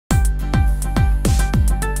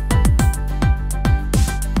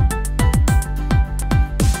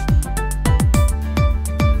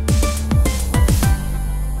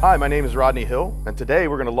Hi, my name is Rodney Hill, and today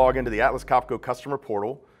we're going to log into the Atlas Copco customer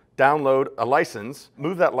portal, download a license,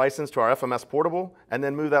 move that license to our FMS portable, and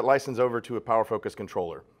then move that license over to a PowerFocus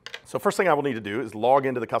controller. So first thing I will need to do is log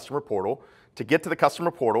into the customer portal. To get to the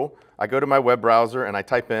customer portal, I go to my web browser and I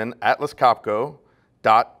type in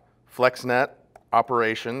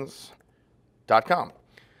atlascopco.flexnetoperations.com.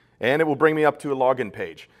 And it will bring me up to a login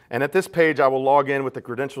page. And at this page, I will log in with the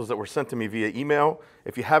credentials that were sent to me via email.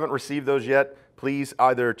 If you haven't received those yet, please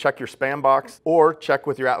either check your spam box or check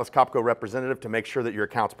with your Atlas Copco representative to make sure that your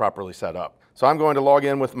account's properly set up. So I'm going to log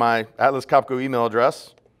in with my Atlas Copco email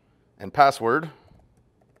address and password,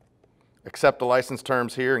 accept the license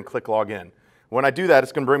terms here, and click login. When I do that,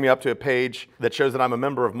 it's going to bring me up to a page that shows that I'm a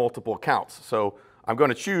member of multiple accounts. So I'm going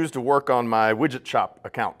to choose to work on my widget shop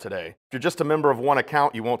account today. If you're just a member of one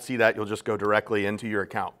account, you won't see that. You'll just go directly into your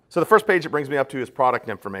account. So the first page it brings me up to is product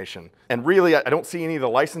information. And really, I don't see any of the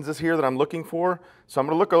licenses here that I'm looking for. So I'm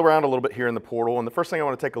going to look around a little bit here in the portal. And the first thing I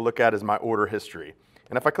want to take a look at is my order history.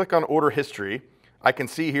 And if I click on order history, I can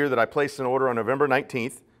see here that I placed an order on November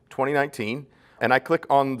 19th, 2019. And I click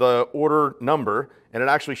on the order number, and it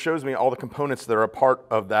actually shows me all the components that are a part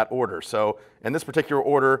of that order. So in this particular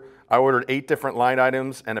order, I ordered 8 different line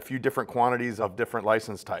items and a few different quantities of different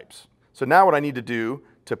license types. So now what I need to do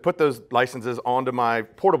to put those licenses onto my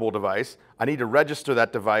portable device, I need to register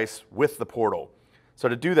that device with the portal. So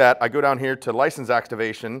to do that, I go down here to license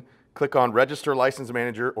activation, click on register license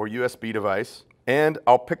manager or USB device, and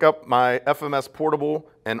I'll pick up my FMS portable,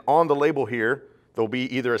 and on the label here, there'll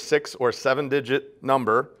be either a 6 or 7-digit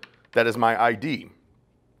number that is my ID.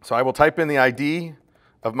 So I will type in the ID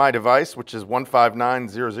of my device, which is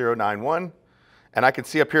 1590091, and I can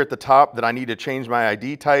see up here at the top that I need to change my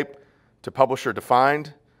ID type to publisher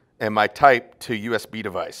defined and my type to USB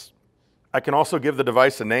device. I can also give the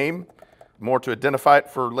device a name, more to identify it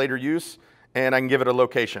for later use, and I can give it a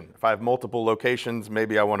location. If I have multiple locations,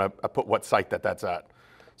 maybe I want to put what site that's at.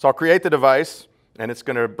 So I'll create the device, and it's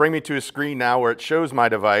going to bring me to a screen now where it shows my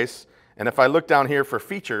device. And if I look down here for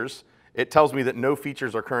features, it tells me that no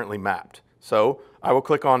features are currently mapped. So I will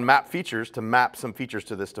click on Map Features to map some features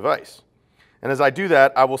to this device. And as I do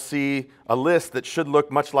that, I will see a list that should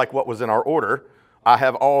look much like what was in our order. I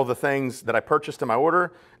have all the things that I purchased in my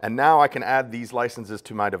order, and now I can add these licenses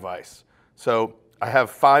to my device. So I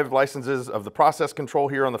have 5 licenses of the process control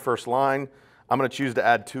here on the first line. I'm going to choose to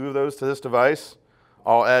add 2 of those to this device.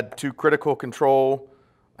 I'll add 2 critical control,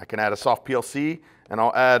 I can add a soft PLC, and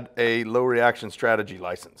I'll add a low reaction strategy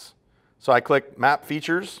license. So I click Map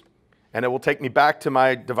Features, and it will take me back to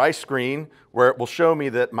my device screen where it will show me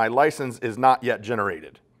that my license is not yet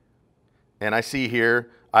generated. And I see here,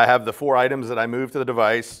 I have the 4 items that I moved to the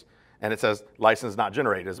device, and it says license not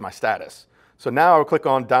generated as my status. So now I will click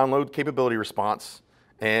on Download Capability Response,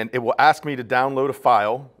 and it will ask me to download a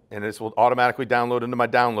file, and this will automatically download into my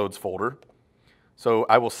Downloads folder. So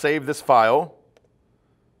I will save this file,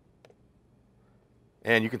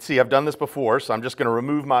 and you can see I've done this before, so I'm just going to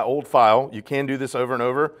remove my old file. You can do this over and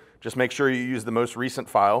over. Just make sure you use the most recent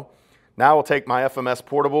file. Now I'll take my FMS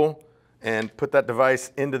portable and put that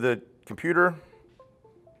device into the computer.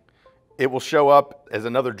 It will show up as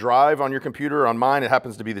another drive on your computer. On mine, it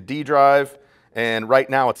happens to be the D drive, and right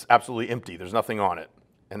now it's absolutely empty. There's nothing on it,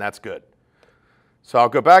 and that's good. So I'll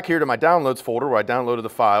go back here to my downloads folder where I downloaded the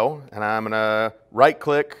file, and I'm going to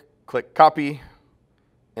right-click, click copy,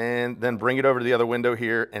 and then bring it over to the other window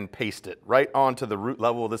here and paste it right onto the root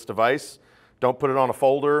level of this device. Don't put it on a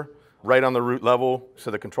folder, right on the root level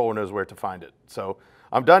so the controller knows where to find it. So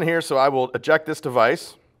I'm done here, so I will eject this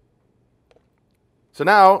device. So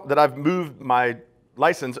now that I've moved my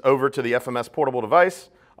license over to the FMS portable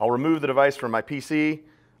device, I'll remove the device from my PC.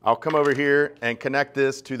 I'll come over here and connect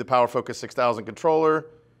this to the PowerFocus 6000 controller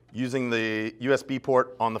using the USB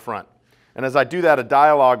port on the front. And as I do that, a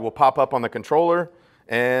dialog will pop up on the controller,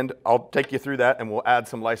 and I'll take you through that, and we'll add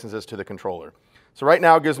some licenses to the controller. So right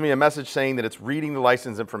now it gives me a message saying that it's reading the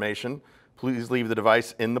license information. Please leave the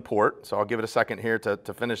device in the port. So I'll give it a second here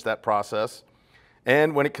to finish that process.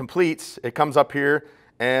 And when it completes, it comes up here,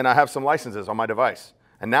 and I have some licenses on my device.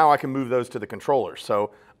 And now I can move those to the controller.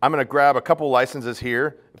 So I'm going to grab a couple licenses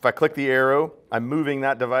here. If I click the arrow, I'm moving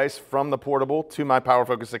that device from the portable to my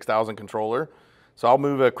PowerFocus 6000 controller. So I'll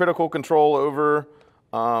move a critical control over.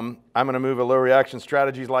 I'm going to move a low reaction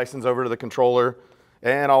strategies license over to the controller,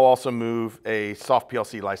 and I'll also move a soft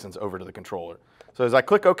PLC license over to the controller. So as I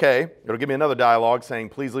click OK, it'll give me another dialog saying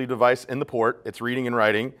please leave device in the port. It's reading and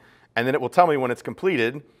writing, and then it will tell me when it's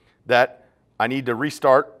completed that I need to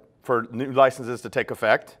restart for new licenses to take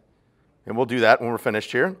effect. And we'll do that when we're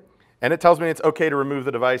finished here. And it tells me it's okay to remove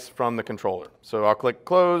the device from the controller. So I'll click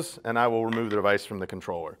close and I will remove the device from the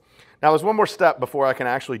controller. Now there's one more step before I can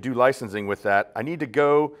actually do licensing with that. I need to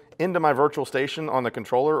go into my virtual station on the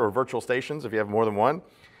controller, or virtual stations if you have more than one,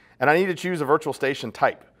 and I need to choose a virtual station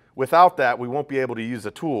type. Without that, we won't be able to use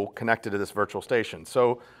a tool connected to this virtual station.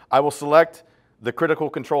 So I will select the critical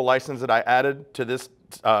control license that I added to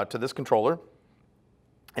this controller,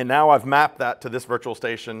 and now I've mapped that to this virtual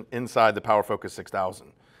station inside the PowerFocus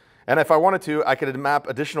 6000. And if I wanted to, I could map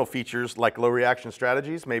additional features like low reaction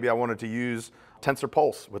strategies. Maybe I wanted to use tensor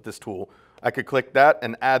pulse with this tool. I could click that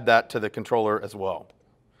and add that to the controller as well.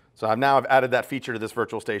 So I've added that feature to this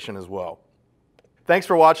virtual station as well. Thanks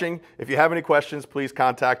for watching. If you have any questions, please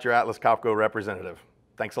contact your Atlas Copco representative.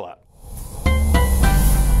 Thanks a lot.